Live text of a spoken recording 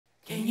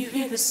Can you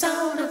hear the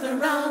sound of the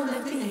round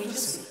that the angels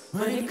sing?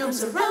 When it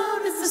comes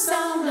around, it's the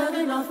sound of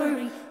an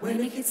offering.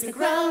 When it hits the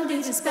ground,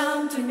 it is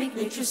bound to make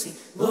nature sing.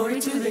 Glory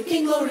to the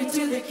King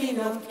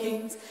of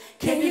Kings.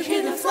 Can you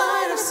hear the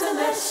flight of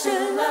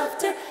celestial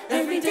laughter?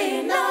 Every day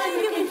and night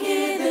you can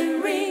hear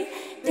them ring.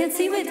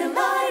 Dancing with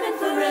delight and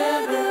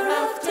forever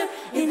after.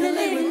 In the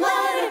living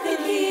light of the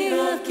King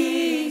of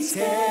Kings.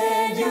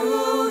 Can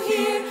you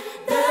hear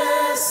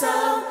the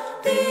sound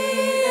the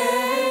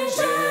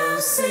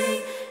angels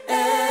sing?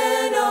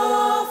 An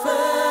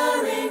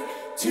offering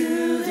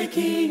to the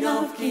King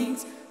of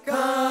Kings.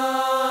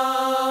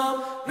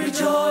 Come,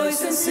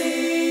 rejoice and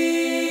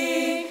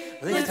sing.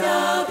 Lift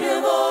up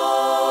your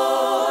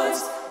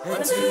voice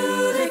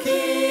unto the King.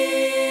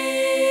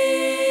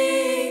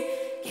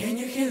 Can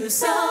you hear the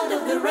sound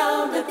of the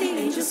round that the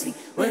angels sing?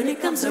 When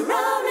it comes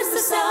around, it's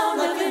the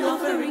sound of an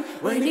offering.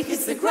 When it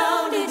hits the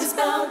ground, it is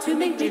bound to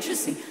make nature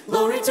sing.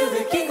 Glory to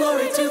the King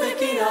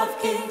of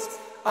Kings.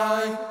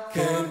 I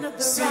can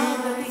see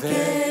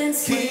the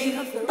King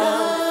of the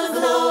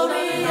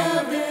glory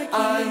of the King. I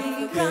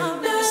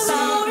can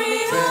see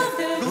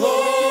the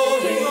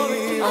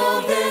glory of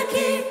the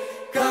King.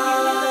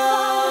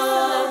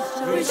 Come,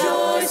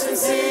 rejoice and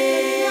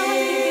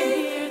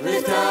sing.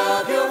 Lift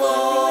up your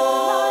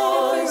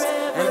voice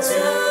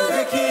unto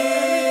the King.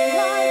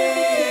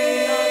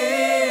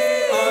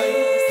 I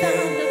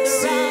can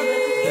see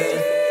the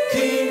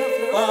King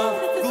of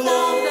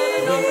glory.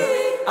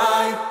 I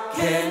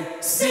can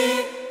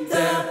see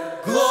the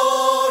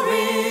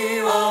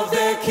glory of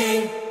the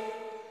King.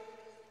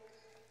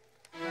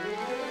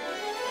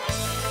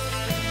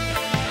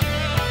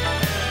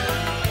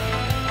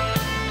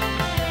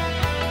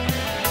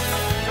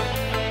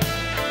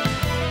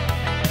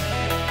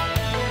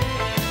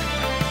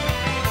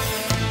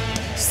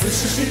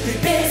 Слышишь ли ты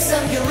песнь,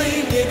 ангелы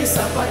в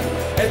небеса поют?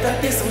 Эта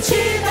песня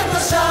звучит,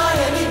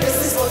 оглашая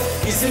небесный свод.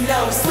 И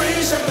земля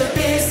услышит той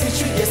песни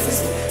чудесный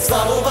звук.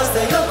 Славу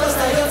воздает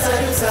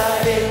царю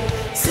царей.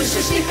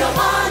 Слышишь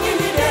ликование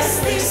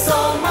небесный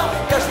сон,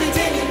 каждый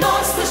день и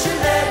ночь слышен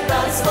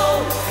этот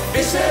звон.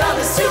 Вечной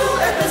радостью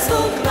этот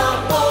звук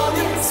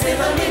наполнен,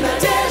 светом и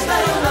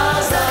надеждою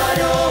на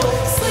зарю.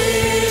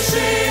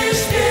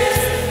 Слышишь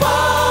песнь,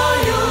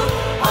 поют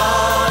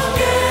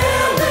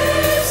ангелы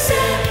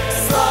все,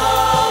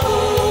 славу,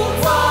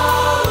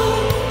 хвалу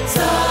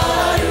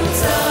царю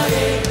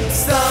царей.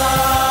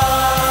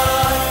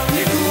 Встань,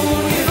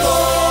 ликуй,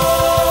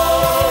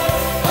 вой,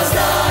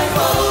 воздай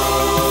хвалу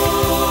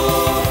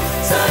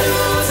царю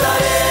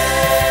царей.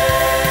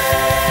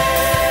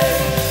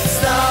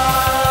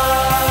 Встань,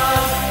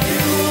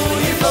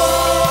 ликуй,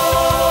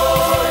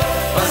 вой,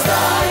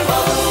 воздай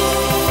хвалу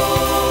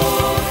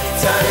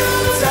царю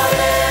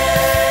царей.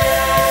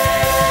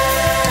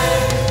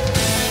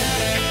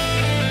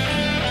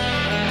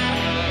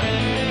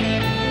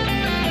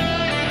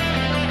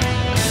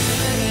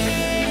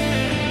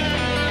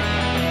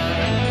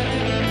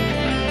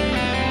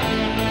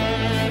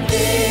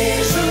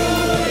 Вижу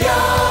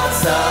я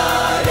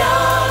царя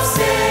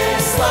всей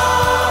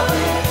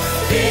славы,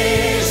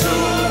 вижу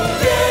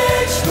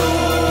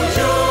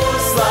вечную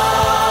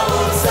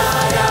славу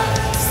царя.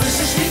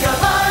 Слышишь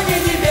ликование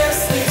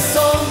небесных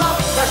сонмов,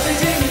 каждый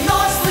день и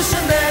ночь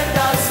слышен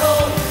этот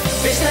звон.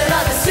 Вечной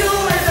радостью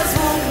этот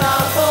звук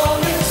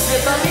наполнен,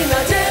 светом и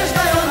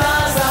надеждою на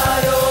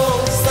зарю.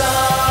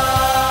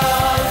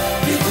 Встань,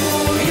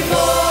 ликуй,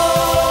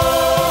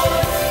 вой,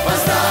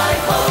 воздай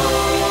хвалу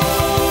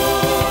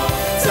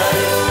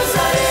царю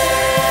царей.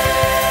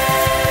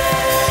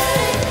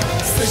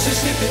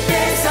 Слышишь ли ты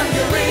песнь,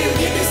 ангелы в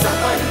небесах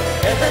поют?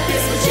 Эта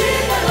песня